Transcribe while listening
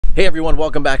Hey everyone,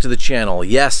 welcome back to the channel.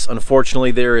 Yes,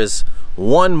 unfortunately there is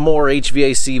one more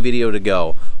HVAC video to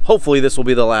go. Hopefully this will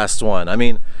be the last one. I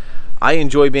mean, I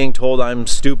enjoy being told I'm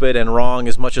stupid and wrong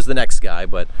as much as the next guy,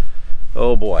 but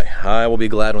oh boy, I will be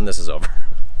glad when this is over.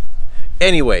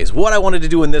 Anyways, what I wanted to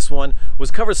do in this one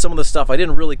was cover some of the stuff I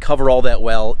didn't really cover all that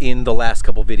well in the last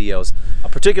couple videos,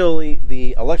 particularly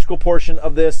the electrical portion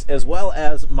of this as well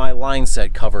as my line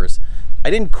set covers. I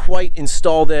didn't quite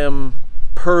install them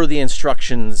per the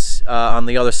instructions on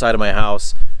the other side of my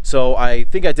house, so I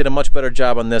think I did a much better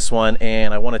job on this one,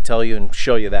 and I want to tell you and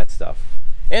show you that stuff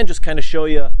and just kind of show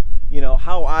you,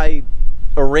 how I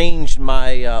arranged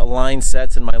my line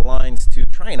sets and my lines to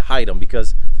try and hide them,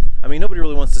 because I mean nobody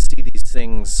really wants to see these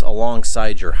things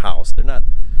alongside your house. They're not,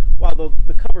 while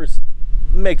the covers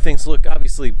make things look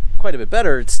obviously quite a bit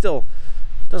better, it still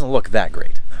doesn't look that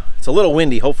great. It's a little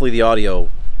windy. Hopefully the audio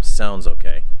sounds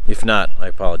okay. If not, I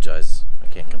apologize.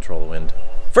 Can't control the wind.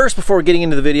 First, before getting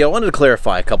into the video, I wanted to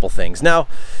clarify a couple things. Now,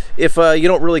 if you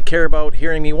don't really care about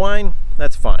hearing me whine,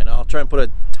 that's fine. I'll try and put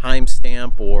a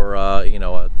timestamp or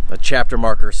a chapter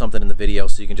marker or something in the video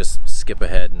so you can just skip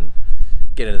ahead and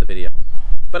get into the video.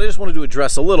 But I just wanted to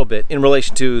address a little bit in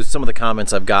relation to some of the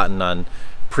comments I've gotten on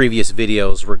previous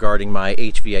videos regarding my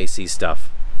HVAC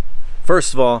stuff.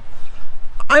 First of all,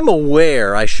 I'm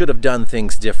aware I should have done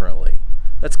things differently.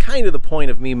 That's kind of the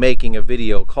point of me making a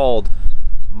video called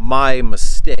My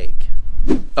Mistake.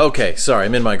 Okay, sorry,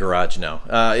 I'm in my garage now.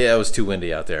 Yeah, it was too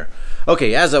windy out there.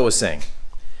 Okay, as I was saying,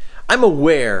 I'm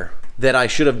aware that I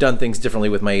should have done things differently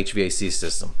with my HVAC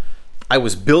system. I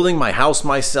was building my house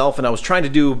myself, and I was trying to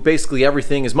do basically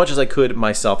everything as much as I could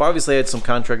myself. Obviously, I had some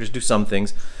contractors do some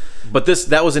things, but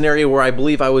that was an area where I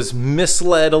believe I was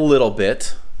misled a little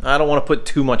bit. I don't want to put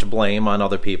too much blame on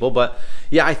other people, but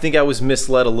yeah, I think I was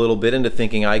misled a little bit into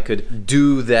thinking I could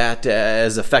do that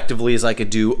as effectively as I could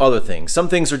do other things. Some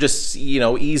things are just,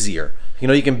 easier.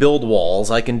 You can build walls,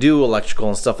 I can do electrical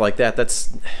and stuff like that. It's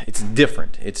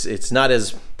different. It's not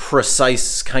as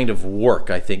precise kind of work,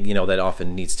 I think, that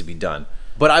often needs to be done.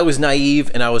 But I was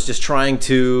naive and I was just trying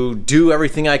to do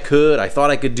everything I could. I thought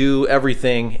I could do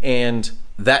everything, and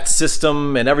that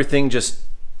system and everything just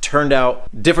turned out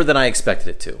different than I expected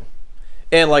it to.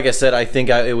 And like I said, I think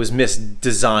it was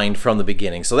misdesigned from the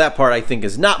beginning. So that part I think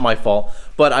is not my fault,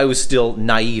 but I was still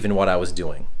naive in what I was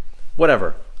doing.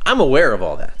 Whatever, I'm aware of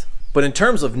all that. But in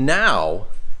terms of now,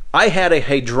 I had a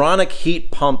hydronic heat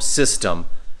pump system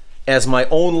as my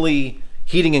only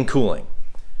heating and cooling,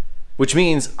 which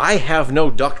means I have no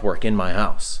ductwork in my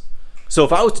house. So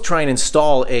if I was to try and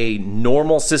install a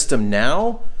normal system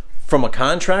now from a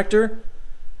contractor,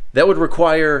 that would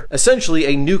require essentially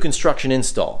a new construction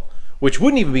install, which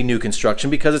wouldn't even be new construction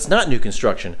because it's not new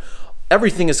construction.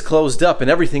 Everything is closed up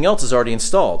and everything else is already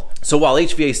installed. So while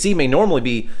HVAC may normally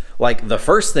be like the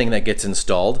first thing that gets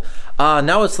installed,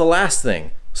 now it's the last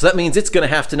thing. So that means it's going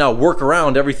to have to now work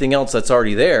around everything else that's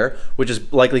already there, which is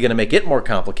likely going to make it more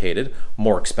complicated,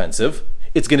 more expensive.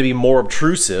 It's going to be more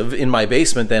obtrusive in my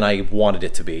basement than I wanted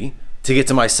it to be. To get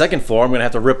to my second floor, I'm going to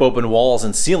have to rip open walls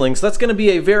and ceilings. That's going to be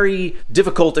a very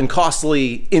difficult and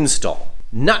costly install.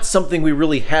 Not something we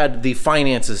really had the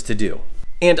finances to do.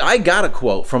 And I got a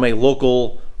quote from a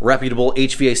local reputable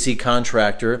HVAC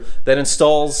contractor that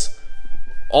installs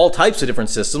all types of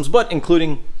different systems, but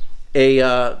including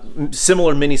a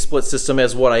similar mini split system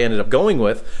as what I ended up going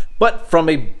with, but from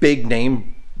a big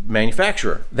name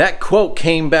manufacturer. That quote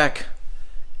came back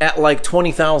at like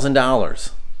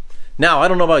 $20,000. Now, I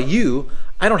don't know about you,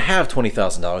 I don't have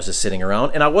 $20,000 just sitting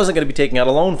around, and I wasn't going to be taking out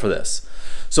a loan for this.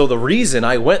 So the reason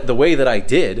I went the way that I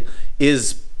did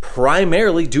is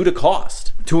primarily due to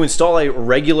cost. To install a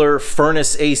regular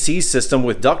furnace AC system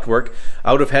with ductwork,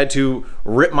 I would have had to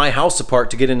rip my house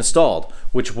apart to get it installed,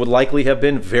 which would likely have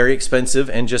been very expensive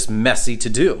and just messy to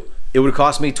do. It would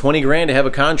cost me 20 grand to have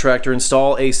a contractor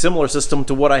install a similar system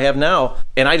to what I have now,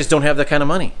 and I just don't have that kind of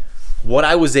money. What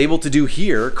I was able to do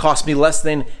here cost me less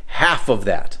than half of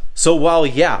that. So while,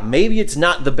 yeah, maybe it's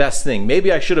not the best thing,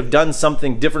 maybe I should have done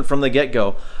something different from the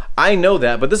get-go, I know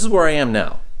that, but this is where I am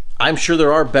now. I'm sure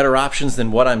there are better options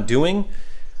than what I'm doing,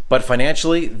 but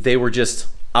financially, they were just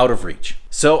out of reach.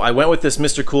 So I went with this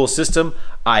MrCool system.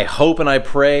 I hope and I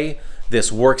pray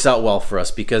this works out well for us,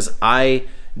 because I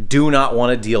do not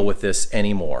want to deal with this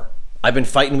anymore. I've been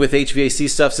fighting with HVAC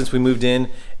stuff since we moved in,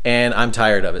 and I'm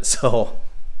tired of it, so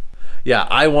yeah,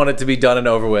 I want it to be done and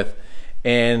over with.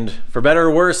 And for better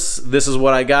or worse, this is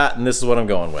what I got, and this is what I'm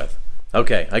going with.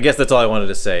 Okay, I guess that's all I wanted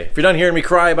to say. If you're done hearing me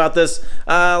cry about this,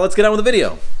 let's get on with the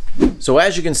video. So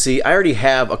as you can see, I already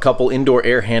have a couple indoor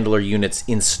air handler units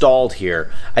installed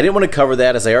here. I didn't want to cover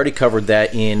that as I already covered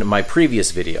that in my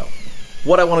previous video.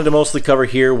 What I wanted to mostly cover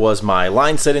here was my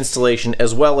line set installation,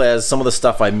 as well as some of the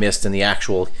stuff I missed in the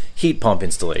actual heat pump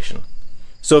installation.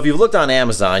 So if you've looked on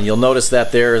Amazon, you'll notice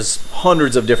that there's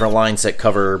hundreds of different line set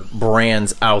cover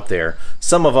brands out there.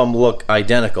 Some of them look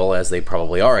identical, as they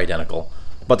probably are identical,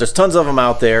 but there's tons of them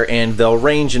out there and they'll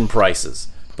range in prices.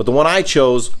 But the one I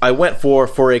chose, I went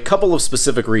for a couple of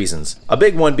specific reasons. A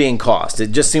big one being cost.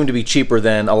 It just seemed to be cheaper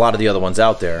than a lot of the other ones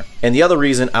out there. And the other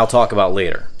reason I'll talk about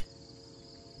later.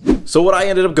 So what I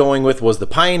ended up going with was the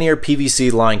Pioneer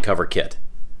PVC line cover kit.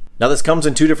 Now this comes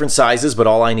in two different sizes, but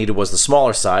all I needed was the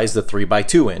smaller size, the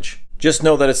 3x2 inch. Just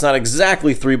know that it's not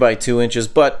exactly 3x2 inches,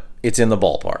 but it's in the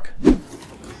ballpark.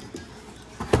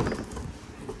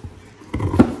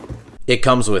 It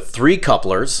comes with 3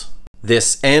 couplers,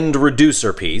 this end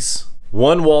reducer piece,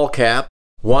 1 wall cap,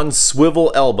 1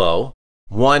 swivel elbow,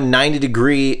 1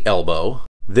 90-degree elbow,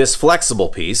 this flexible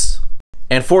piece,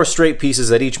 and 4 straight pieces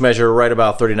that each measure right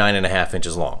about 39.5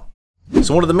 inches long.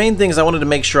 So one of the main things I wanted to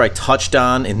make sure I touched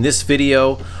on in this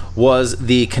video was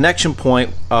the connection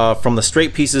point from the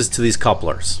straight pieces to these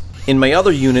couplers. In my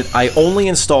other unit, I only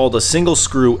installed a single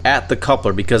screw at the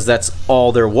coupler because that's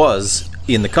all there was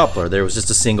in the coupler. There was just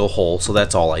a single hole, so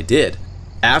that's all I did.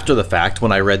 After the fact,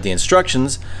 when I read the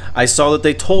instructions, I saw that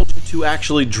they told you to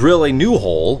actually drill a new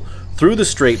hole through the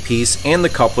straight piece and the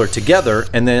coupler together,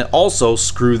 and then also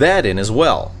screw that in as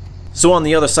well. So on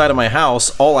the other side of my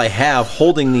house, all I have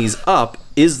holding these up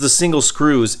is the single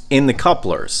screws in the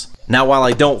couplers. Now, while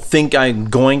I don't think I'm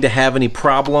going to have any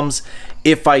problems,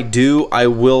 if I do, I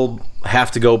will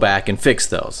have to go back and fix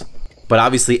those. But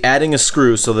obviously adding a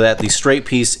screw so that the straight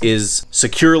piece is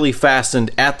securely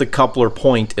fastened at the coupler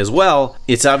point as well,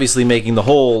 it's obviously making the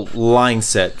whole line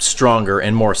set stronger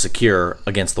and more secure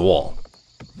against the wall.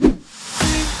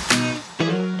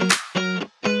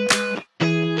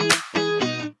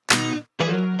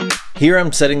 Here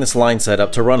I'm setting this line set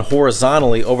up to run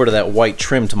horizontally over to that white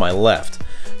trim to my left.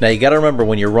 Now you gotta remember,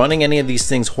 when you're running any of these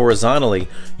things horizontally,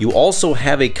 you also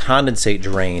have a condensate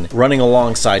drain running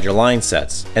alongside your line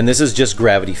sets, and this is just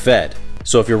gravity fed.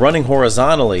 So if you're running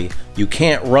horizontally, you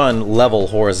can't run level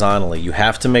horizontally. You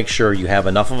have to make sure you have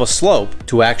enough of a slope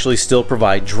to actually still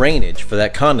provide drainage for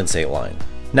that condensate line.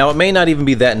 Now it may not even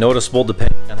be that noticeable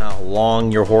depending on how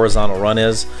long your horizontal run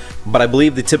is, but I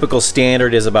believe the typical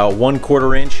standard is about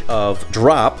 1/4 inch of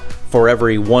drop for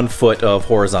every 1 foot of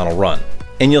horizontal run.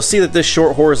 And you'll see that this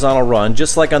short horizontal run,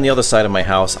 just like on the other side of my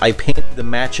house, I painted the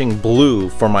matching blue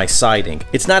for my siding.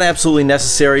 It's not absolutely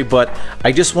necessary, but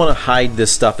I just want to hide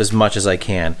this stuff as much as I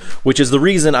can, which is the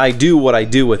reason I do what I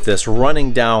do with this,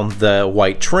 running down the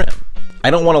white trim. I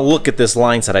don't want to look at this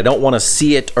line set. I don't want to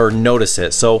see it or notice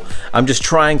it, so I'm just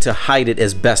trying to hide it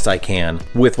as best I can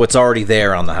with what's already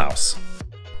there on the house.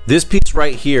 This piece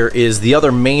right here is the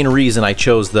other main reason I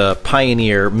chose the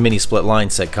Pioneer mini split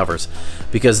line set covers,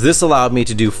 because this allowed me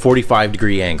to do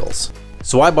 45-degree angles.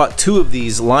 So I bought 2 of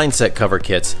these line set cover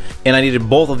kits, and I needed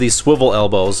both of these swivel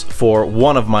elbows for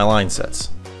one of my line sets.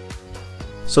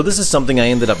 So this is something I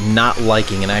ended up not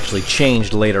liking and actually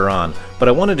changed later on, but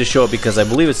I wanted to show it because I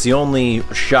believe it's the only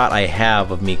shot I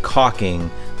have of me caulking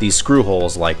these screw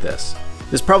holes like this.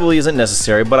 This probably isn't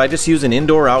necessary, but I just use an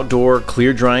indoor-outdoor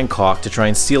clear drying caulk to try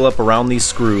and seal up around these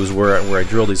screws where I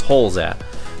drill these holes at,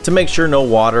 to make sure no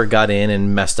water got in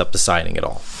and messed up the siding at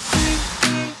all.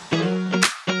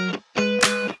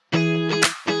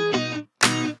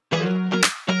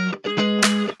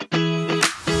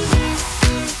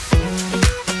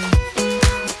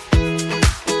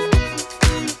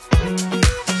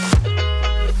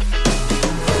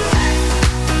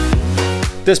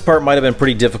 This part might have been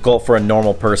pretty difficult for a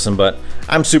normal person, but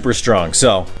I'm super strong,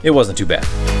 so it wasn't too bad.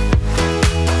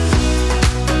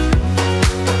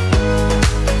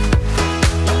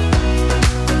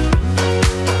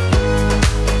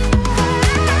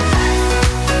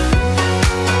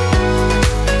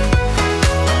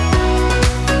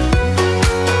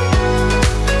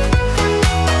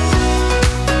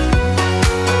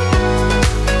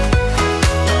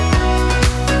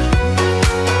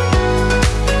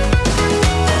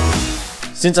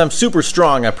 Since I'm super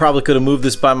strong, I probably could have moved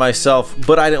this by myself,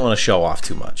 but I didn't want to show off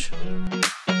too much.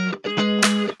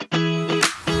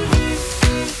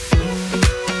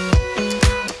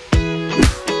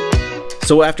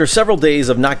 So after several days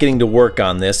of not getting to work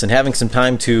on this and having some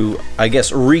time to, I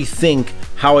guess, rethink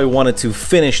how I wanted to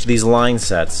finish these line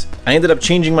sets, I ended up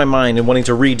changing my mind and wanting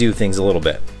to redo things a little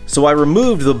bit. So I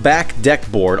removed the back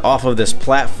deck board off of this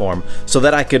platform so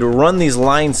that I could run these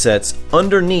line sets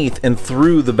underneath and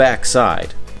through the back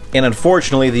side. And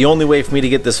unfortunately, the only way for me to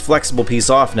get this flexible piece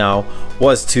off now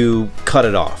was to cut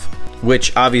it off.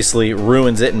 which obviously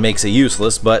ruins it and makes it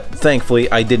useless, but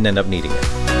thankfully I didn't end up needing it.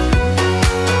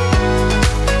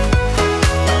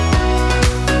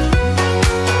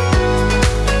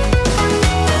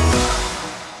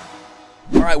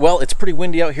 Alright, well, it's pretty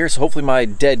windy out here, so hopefully my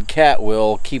dead cat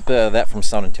will keep that from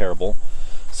sounding terrible.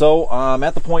 So I'm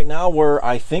at the point now where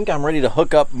I think I'm ready to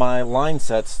hook up my line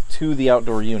sets to the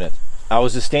outdoor unit. I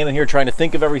was just standing here trying to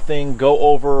think of everything, go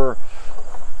over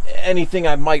anything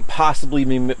I might possibly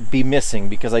be missing,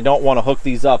 because I don't want to hook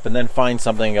these up and then find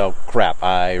something and go, crap,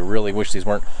 I really wish these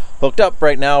weren't hooked up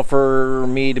right now for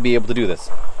me to be able to do this.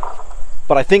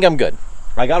 But I think I'm good.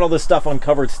 I got all this stuff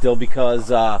uncovered still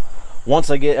because once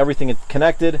I get everything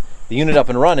connected, the unit up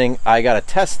and running, I got to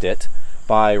test it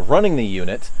by running the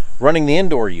unit, running the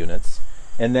indoor units,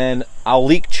 and then I'll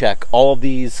leak check all of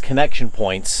these connection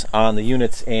points on the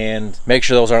units and make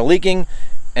sure those aren't leaking.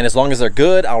 And as long as they're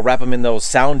good, I'll wrap them in those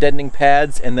sound deadening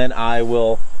pads, and then I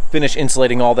will finish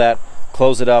insulating all that,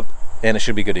 close it up, and it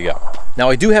should be good to go. Now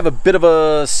I do have a bit of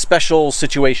a special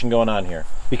situation going on here,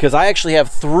 because I actually have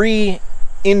 3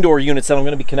 indoor units that I'm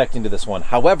going to be connecting to this one.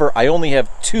 However, I only have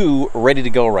 2 ready to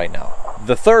go right now.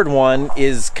 The third one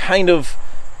is kind of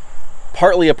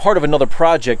partly a part of another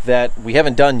project that we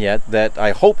haven't done yet that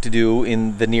I hope to do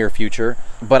in the near future,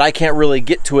 but I can't really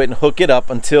get to it and hook it up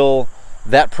until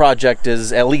that project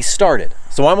is at least started.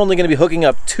 So I'm only going to be hooking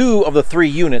up 2 of the 3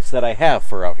 units that I have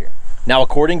for out here. Now,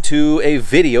 according to a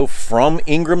video from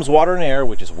Ingram's Water and Air,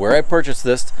 which is where I purchased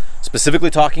this, specifically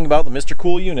talking about the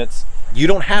MrCool units, you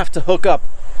don't have to hook up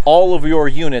all of your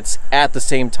units at the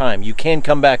same time. You can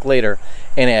come back later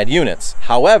and add units.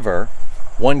 However,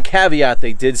 one caveat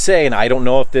they did say, and I don't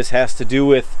know if this has to do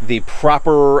with the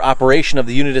proper operation of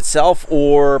the unit itself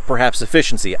or perhaps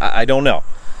efficiency, I don't know.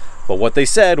 But what they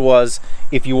said was,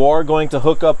 if you are going to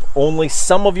hook up only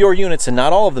some of your units and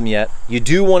not all of them yet, you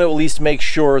do want to at least make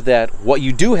sure that what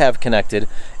you do have connected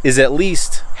is at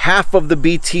least half of the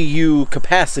BTU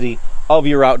capacity of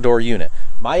your outdoor unit.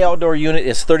 My outdoor unit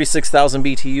is 36,000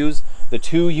 BTUs. The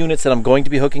 2 units that I'm going to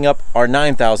be hooking up are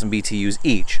 9,000 BTUs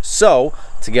each. So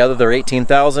together they're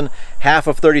 18,000, half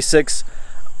of 36,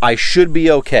 I should be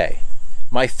okay.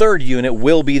 My third unit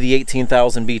will be the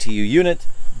 18,000 BTU unit,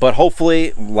 but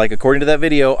hopefully, like according to that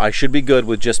video, I should be good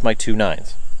with just my 2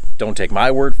 9s. Don't take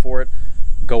my word for it.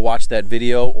 Go watch that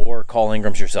video or call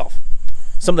Ingram's yourself.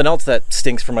 Something else that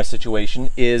stinks for my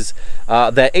situation is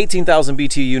that 18,000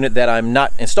 BTU unit that I'm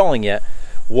not installing yet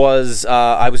was,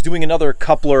 I was doing another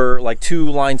coupler, like 2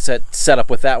 line set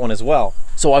setup with that one as well.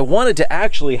 So I wanted to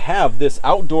actually have this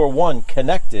outdoor one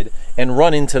connected and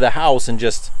run into the house and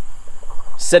just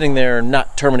sitting there,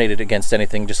 not terminated against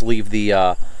anything, just leave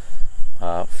the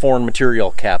foreign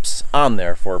material caps on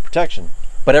there for protection.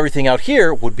 But everything out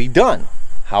here would be done.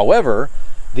 However,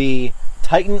 the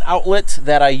Titan outlet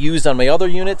that I used on my other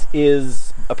unit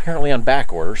is apparently on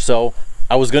back order, so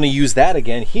I was going to use that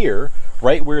again here,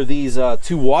 right where these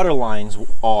 2 water lines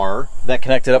are that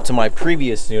connected up to my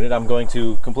previous unit. I'm going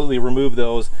to completely remove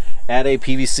those, add a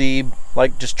PVC,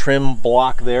 like just trim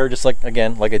block there, just like,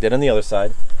 again, like I did on the other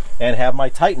side, and have my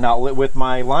Titan outlet with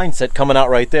my line set coming out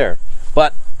right there.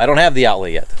 But I don't have the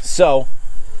outlet yet, so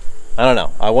I don't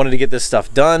know. I wanted to get this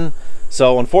stuff done,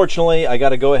 so unfortunately I got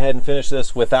to go ahead and finish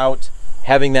this without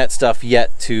having that stuff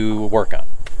yet to work on.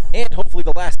 And hopefully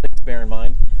the last thing to bear in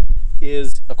mind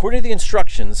is, according to the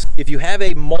instructions, if you have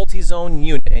a multi-zone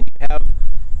unit and you have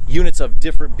units of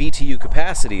different BTU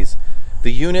capacities,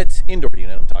 the unit, indoor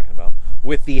unit I'm talking about,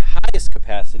 with the highest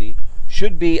capacity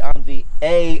should be on the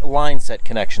A line set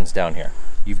connections down here.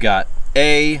 You've got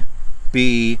A,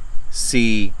 B,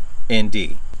 C, and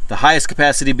D. The highest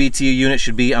capacity BTU unit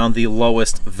should be on the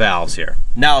lowest valves here.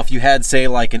 Now, if you had, say,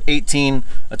 like an 18,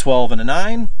 a 12, and a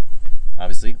 9,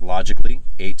 obviously, logically,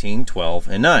 18, 12,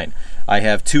 and 9. I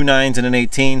have 2 9s and an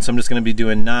 18, so I'm just going to be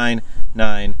doing 9,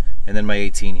 9, and then my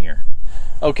 18 here.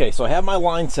 Okay, so I have my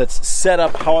line sets set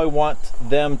up how I want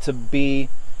them to be,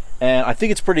 and I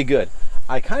think it's pretty good.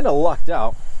 I kind of lucked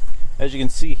out, as you can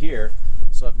see here.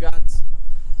 So I've got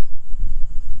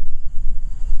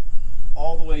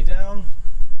all the way down,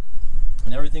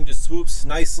 and everything just swoops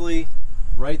nicely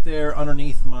right there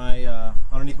underneath my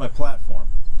platform.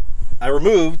 I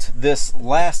removed this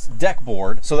last deck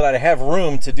board so that I'd have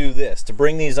room to do this, to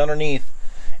bring these underneath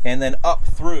and then up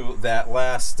through that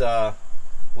last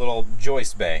little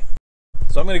joist bay.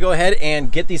 So I'm going to go ahead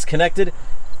and get these connected.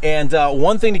 And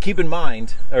one thing to keep in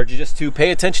mind, or just to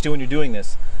pay attention to when you're doing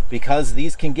this, because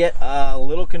these can get a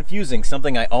little confusing,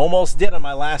 something I almost did on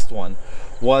my last one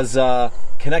was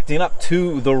connecting up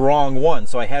to the wrong one.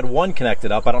 So I had one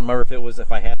connected up. I don't remember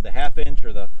if I had the 1/2 inch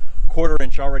or the 1/4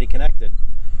 inch already connected.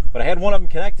 But I had one of them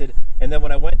connected, and then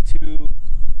when I went to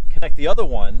connect the other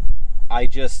one, I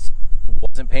just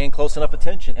wasn't paying close enough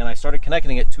attention, and I started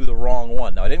connecting it to the wrong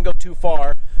one. Now I didn't go too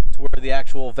far to where the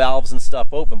actual valves and stuff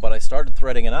open, but I started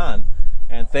threading it on,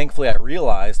 and thankfully I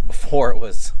realized before I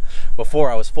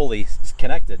was fully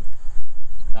connected.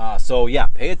 So yeah,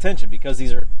 pay attention, because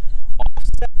these are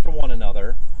offset from one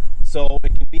another, so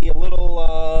it can be a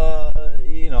little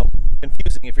you know,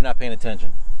 confusing if you're not paying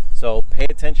attention. So pay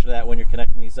attention to that when you're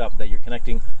connecting these up, that you're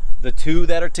connecting the two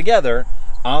that are together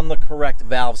on the correct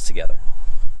valves together.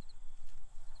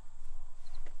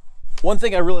 One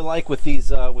thing I really like with these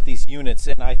units,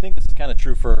 and I think this is kind of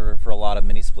true for a lot of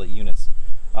mini split units,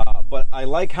 but I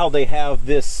like how they have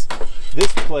this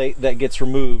plate that gets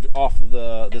removed off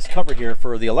this cover here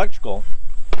for the electrical,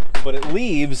 but it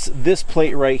leaves this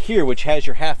plate right here, which has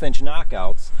your 1/2-inch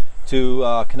knockouts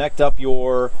to connect up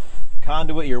your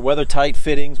conduit, your weather tight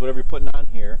fittings, whatever you're putting on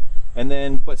here, and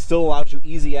then but still allows you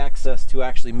easy access to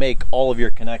actually make all of your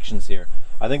connections here.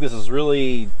 I think this is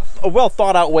really a well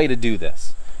thought out way to do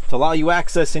this, to allow you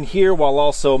access in here while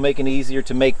also making it easier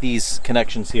to make these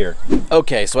connections here.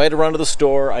 Okay, so I had to run to the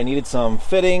store. I needed some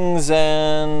fittings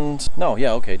and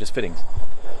just fittings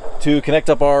to connect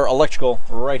up our electrical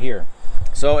right here.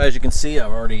 So as you can see,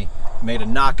 I've already made a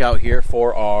knockout here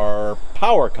for our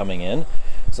power coming in.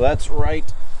 So that's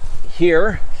right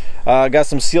here. Got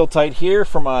some seal tight here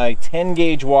for my 10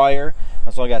 gauge wire.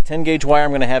 So I got 10 gauge wire.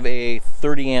 I'm going to have a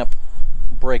 30 amp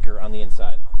breaker on the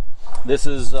inside. This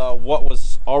is what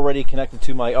was already connected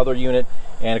to my other unit,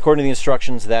 and according to the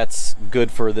instructions, that's good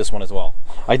for this one as well.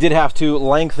 I did have to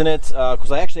lengthen it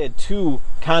because I actually had two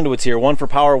conduits here, one for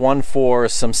power, one for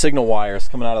some signal wires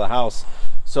coming out of the house.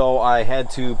 So I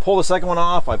had to pull the second one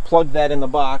off. I plugged that in the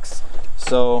box,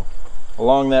 so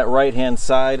along that right hand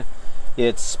side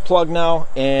it's plugged now,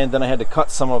 and then I had to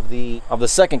cut some of the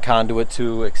second conduit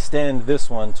to extend this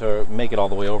one to make it all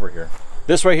the way over here.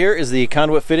 This right here is the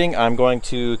conduit fitting. I'm going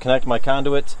to connect my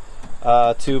conduit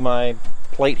to my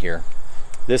plate here.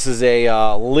 This is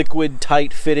a liquid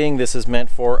tight fitting. This is meant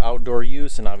for outdoor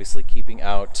use and obviously keeping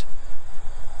out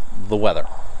the weather.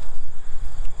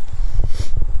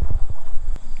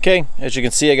 Okay, as you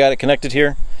can see, I got it connected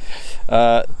here.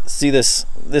 See this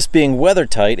being weather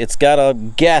tight, it's got a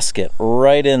gasket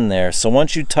right in there. So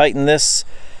once you tighten this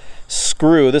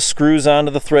screws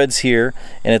onto the threads here,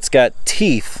 and it's got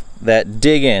teeth that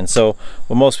dig in. So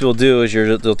what most people do is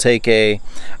they'll take I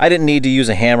didn't need to use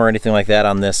a hammer or anything like that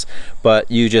on this, but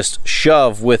you just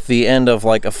shove with the end of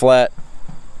like a flat,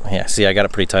 yeah, see, I got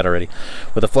it pretty tight already,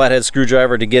 with a flathead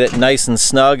screwdriver to get it nice and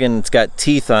snug, and it's got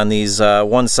teeth on these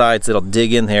one sides that'll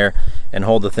dig in there and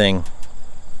hold the thing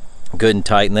good and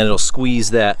tight, and then it'll squeeze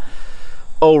that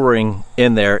O-ring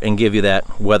in there and give you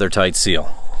that weather tight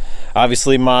seal.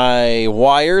 Obviously my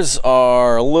wires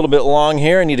are a little bit long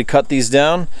here. I need to cut these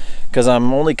down because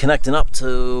I'm only connecting up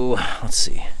to, let's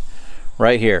see,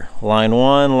 right here, line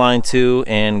 1, line 2,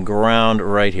 and ground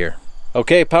right here.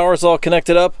 Okay, power's all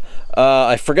connected up.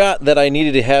 I forgot that I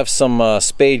needed to have some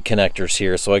spade connectors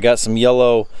here, so I got some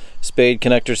yellow spade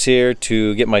connectors here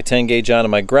to get my 10 gauge on,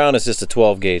 and my ground is just a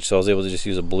 12 gauge, so I was able to just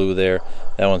use a blue there.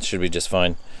 That one should be just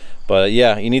fine. But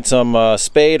yeah, you need some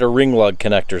spade or ring lug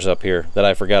connectors up here that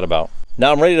I forgot about.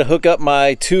 Now I'm ready to hook up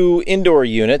my two indoor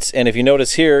units, and if you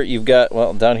notice here, you've got,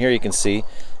 well, down here you can see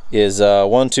is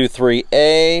 1, 2,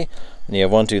 3A, and you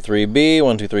have 1, 2, 3B,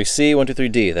 1, 2, 3C, 1, 2,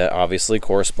 3D. That obviously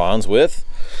corresponds with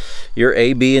your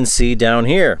A, B, and C down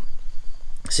here.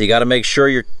 So you got to make sure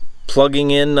you're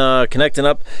plugging in, connecting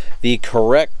up the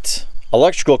correct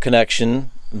electrical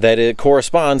connection that it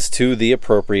corresponds to the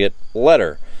appropriate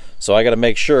letter. So I got to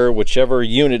make sure whichever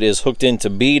unit is hooked into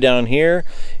B down here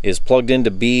is plugged into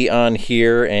B on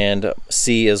here, and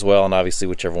C as well, and obviously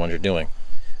whichever one you're doing.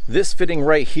 This fitting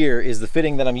right here is the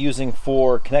fitting that I'm using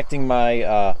for connecting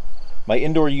my my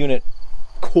indoor unit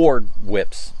cord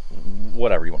whips,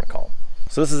 whatever you want to call them.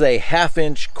 So this is a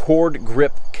 1/2-inch cord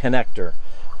grip connector.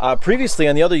 Previously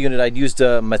on the other unit I'd used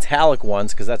metallic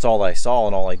ones because that's all I saw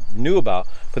and all I knew about.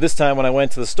 But this time when I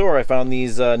went to the store I found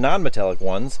these non-metallic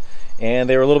ones, and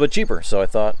they were a little bit cheaper. So I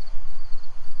thought,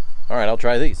 all right, I'll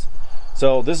try these.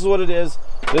 So this is what it is.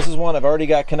 This is one I've already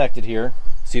got connected here.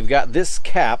 So you've got this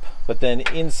cap, but then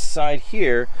inside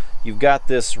here you've got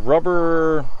this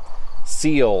rubber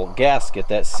seal gasket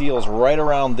that seals right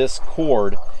around this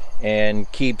cord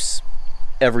and keeps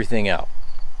everything out.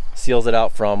 Seals it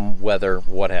out from weather,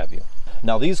 what have you.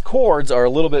 Now these cords are a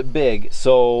little bit big,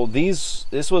 so this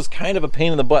was kind of a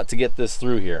pain in the butt to get this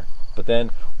through here. But then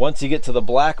once you get to the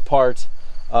black part,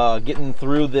 getting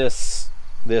through this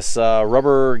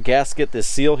rubber gasket, this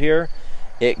seal here,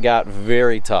 it got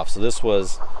very tough. So this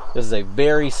was This is a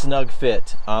very snug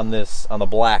fit on this, on the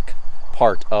black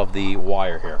part of the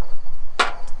wire here.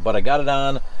 But I got it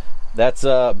on. That's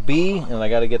B, and I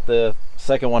got to get the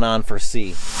second one on for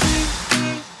C.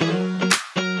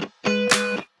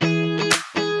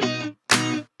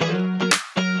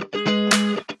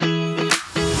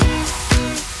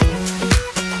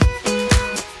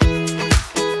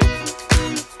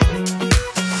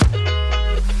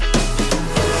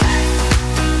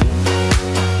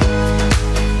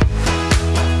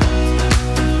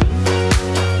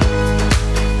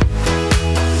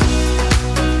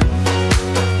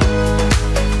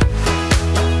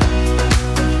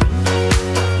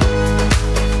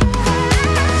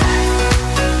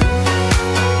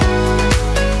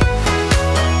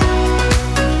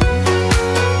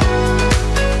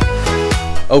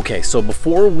 Okay, so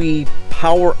before we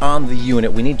power on the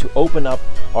unit, we need to open up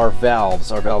our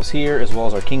valves here as well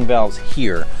as our king valves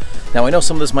here. Now I know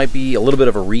some of this might be a little bit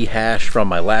of a rehash from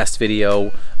my last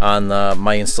video on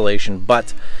my installation,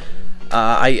 but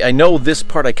I know this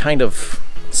part I kind of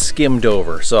skimmed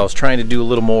over, so I was trying to do a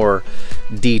little more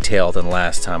detail than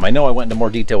last time. I know I went into more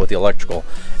detail with the electrical,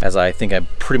 as I think I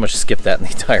pretty much skipped that in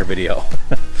the entire video.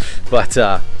 But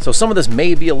so some of this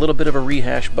may be a little bit of a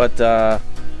rehash, but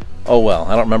oh well,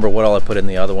 I don't remember what all I put in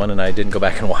the other one, and I didn't go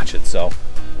back and watch it. So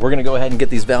we're gonna go ahead and get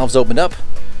these valves opened up,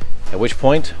 at which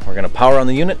point we're gonna power on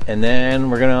the unit, and then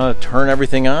we're gonna turn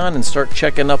everything on and start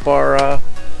checking up our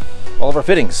all of our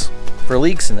fittings for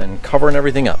leaks, and then covering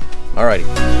everything up. Alrighty.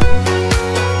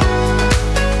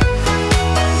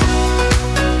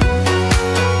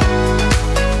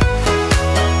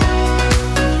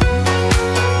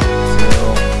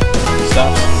 So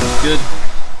stops, good.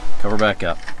 Cover back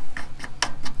up.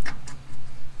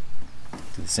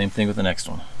 Do the same thing with the next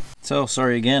one. So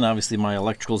sorry again, obviously my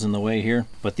electrical's in the way here,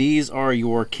 but these are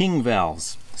your king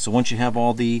valves. So once you have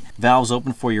all the valves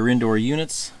open for your indoor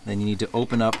units, then you need to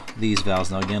open up these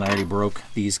valves. Now again, I already broke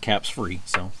these caps free,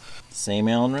 so same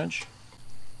Allen wrench.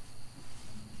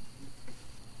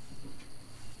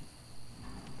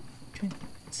 Okay,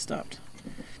 it's stopped.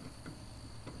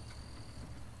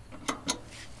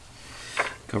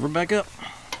 Cover back up.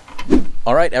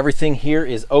 All right, everything here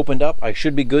is opened up. I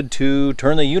should be good to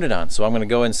turn the unit on. So I'm gonna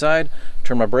go inside,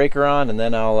 turn my breaker on, and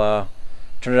then I'll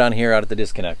turn it on here out at the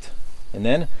disconnect. And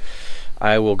then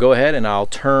I will go ahead and I'll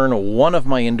turn one of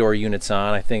my indoor units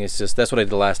on. I think it's just, that's what I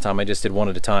did last time. I just did one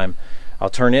at a time. I'll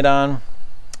turn it on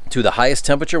to the highest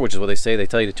temperature, which is what they say. They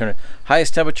tell you to turn it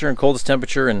highest temperature and coldest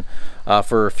temperature, and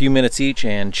for a few minutes each,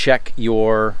 and check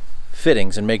your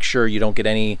fittings and make sure you don't get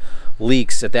any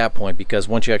leaks at that point, because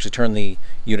once you actually turn the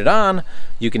unit on,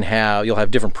 you'll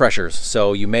have different pressures,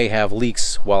 so you may have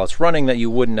leaks while it's running that you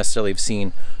wouldn't necessarily have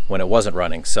seen when it wasn't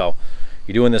running. So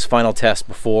you're doing this final test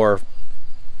before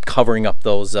covering up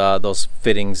those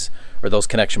fittings or those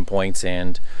connection points,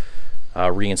 and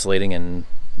reinsulating and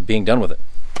being done with it.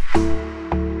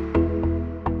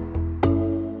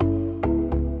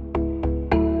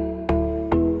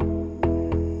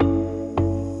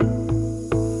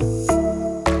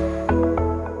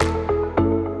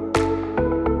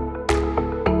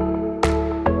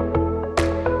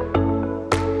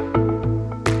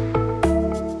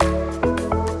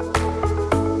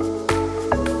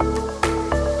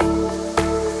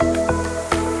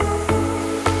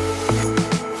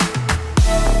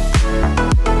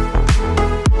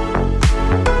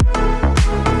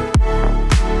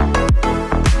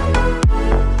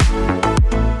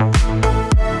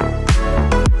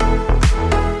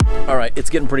 It's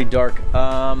getting pretty dark.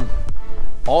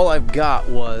 All I've got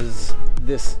was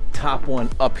this top one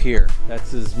up here.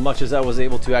 That's as much as I was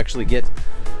able to actually get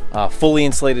fully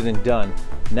insulated and done.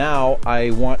 Now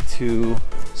I want to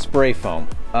spray foam.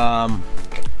 So I'm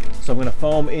gonna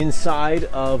foam inside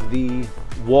of the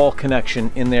wall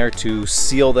connection in there to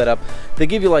seal that up. They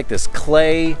give you like this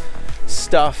clay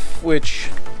stuff, which,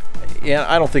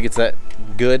 yeah, I don't think it's that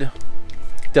good.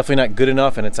 Definitely not good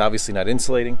enough, and it's obviously not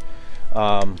insulating.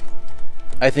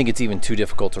 I think it's even too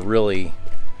difficult to really,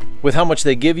 with how much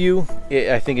they give you,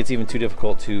 I think it's even too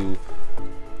difficult to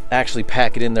actually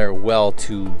pack it in there well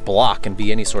to block and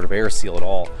be any sort of air seal at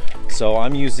all. So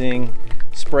I'm using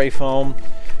spray foam.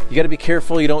 You got to be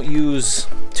careful you don't use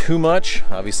too much.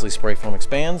 Obviously spray foam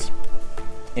expands.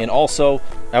 And also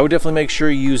I would definitely make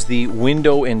sure you use the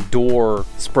window and door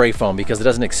spray foam, because it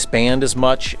doesn't expand as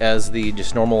much as the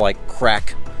just normal like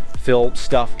crack fill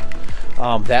stuff.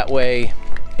 That way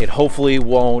it hopefully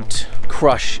won't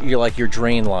crush your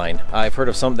drain line. I've heard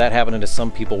of that happening to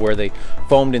some people where they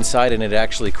foamed inside and it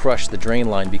actually crushed the drain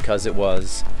line because it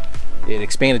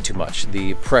expanded too much.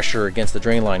 The pressure against the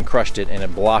drain line crushed it and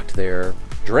it blocked their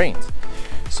drains.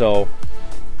 So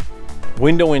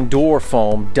window and door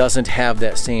foam doesn't have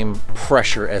that same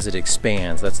pressure as it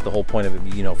expands. That's the whole point of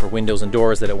it, you know, for windows and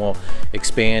doors, that it won't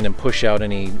expand and push out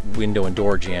any window and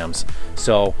door jams.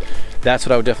 So that's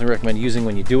what I would definitely recommend using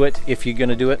when you do it, if you're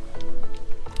gonna do it.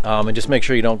 And just make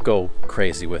sure you don't go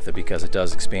crazy with it, because it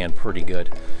does expand pretty good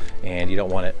and you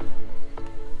don't want it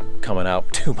coming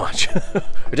out too much.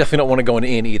 I definitely don't want to go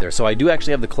in either. So I do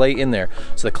actually have the clay in there.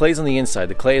 So the clay's on the inside.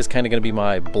 The clay is kind of going to be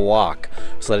my block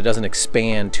so that it doesn't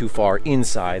expand too far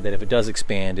inside, that if it does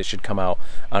expand, it should come out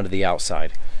onto the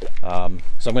outside. So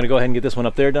I'm going to go ahead and get this one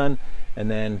up there done,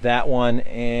 and then that one,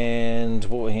 and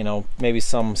well, you know, maybe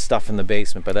some stuff in the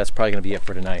basement, but that's probably going to be it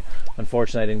for tonight.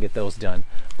 Unfortunately, I didn't get those done,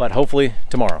 but hopefully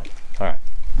tomorrow. All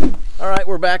right,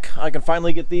 we're back. I can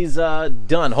finally get these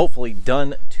done, hopefully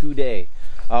done today.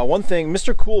 One thing,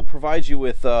 MrCool provides you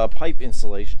with pipe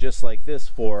insulation just like this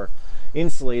for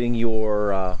insulating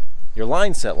your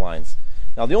Lineset lines.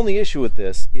 Now the only issue with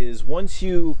this is once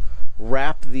you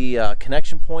wrap the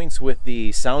connection points with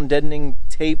the sound deadening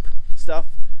tape stuff,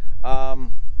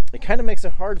 it kind of makes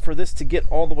it hard for this to get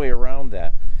all the way around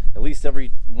that, at least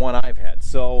every one I've had.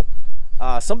 So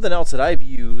something else that I've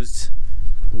used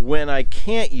when I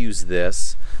can't use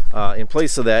this in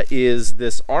place of that is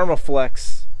this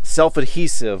ARMAFLEX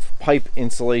self-adhesive pipe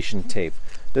insulation tape.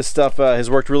 This stuff has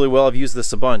worked really well. I've used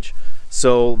this a bunch.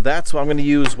 So that's what I'm going to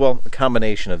use, well, a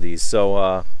combination of these.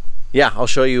 So yeah, I'll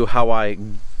show you how I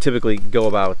typically go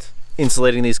about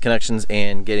insulating these connections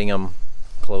and getting them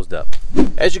closed up.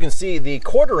 As you can see, the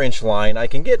 1/4 inch line, I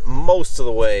can get most of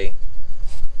the way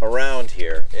around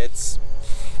here. It's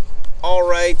all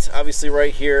right. Obviously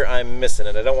right here I'm missing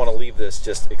it. I don't want to leave this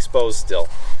just exposed still.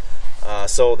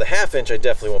 So the 1/2 inch I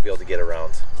definitely won't be able to get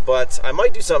around, but I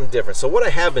might do something different. So what I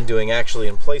have been doing actually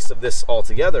in place of this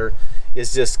altogether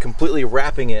is just completely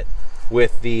wrapping it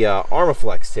with the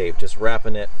ARMAFLEX tape, just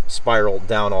wrapping it spiral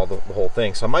down all the whole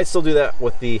thing. So I might still do that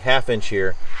with the 1/2 inch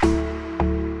here.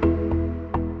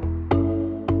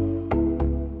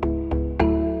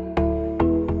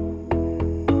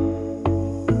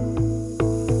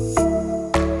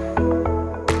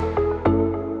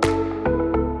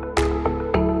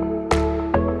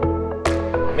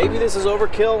 Maybe this is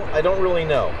overkill, I don't really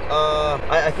know.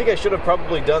 I think I should have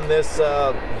probably done this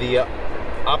the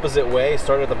opposite way,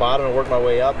 started at the bottom and worked my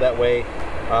way up. That way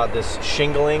this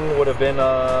shingling would have been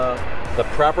the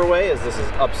proper way, as this is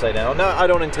upside down. Now I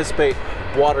don't anticipate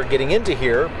water getting into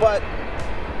here, but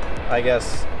I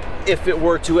guess if it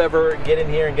were to ever get in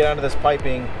here and get onto this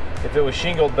piping, if it was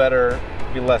shingled better,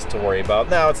 it'd be less to worry about.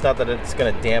 Now it's not that it's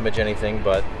going to damage anything,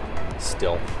 but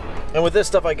still. And with this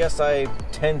stuff, I guess I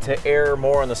tend to err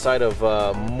more on the side of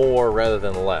more rather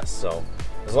than less. So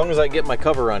as long as I get my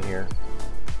cover on here,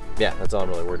 yeah, that's all I'm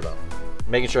really worried about.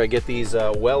 Making sure I get these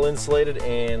well insulated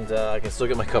and I can still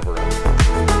get my cover on.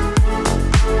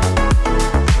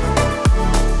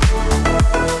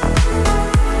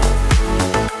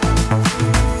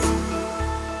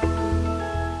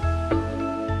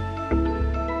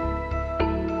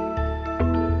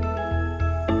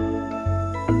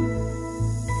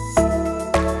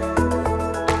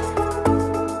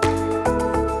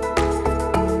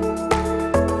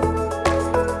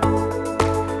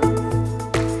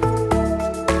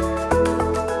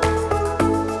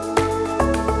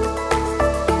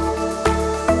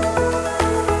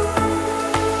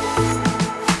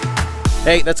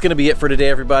 Hey, that's going to be it for today,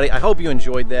 everybody. I hope you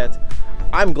enjoyed that.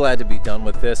 I'm glad to be done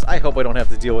with this. I hope I don't have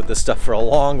to deal with this stuff for a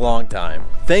long, long time.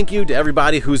 Thank you to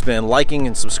everybody who's been liking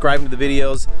and subscribing to the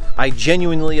videos. I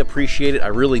genuinely appreciate it. I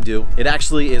really do. It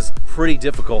actually is pretty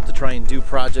difficult to try and do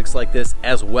projects like this,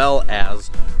 as well as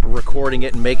recording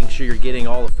it and making sure you're getting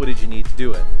all the footage you need to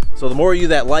do it. So the more of you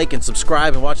that like and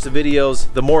subscribe and watch the videos,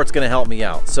 the more it's going to help me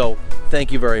out. So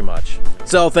thank you very much.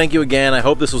 So thank you again. I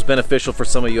hope this was beneficial for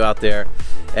some of you out there.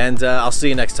 And I'll see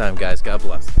you next time, guys. God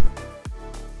bless.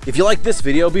 If you like this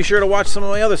video, be sure to watch some of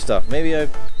my other stuff. Maybe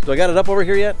do I got it up over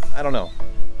here yet? I don't know.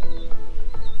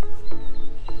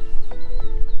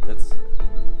 It's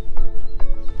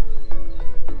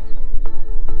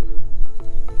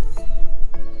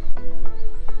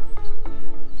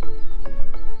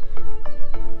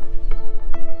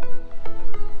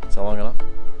that long enough?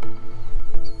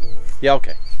 Yeah,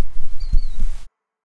 okay.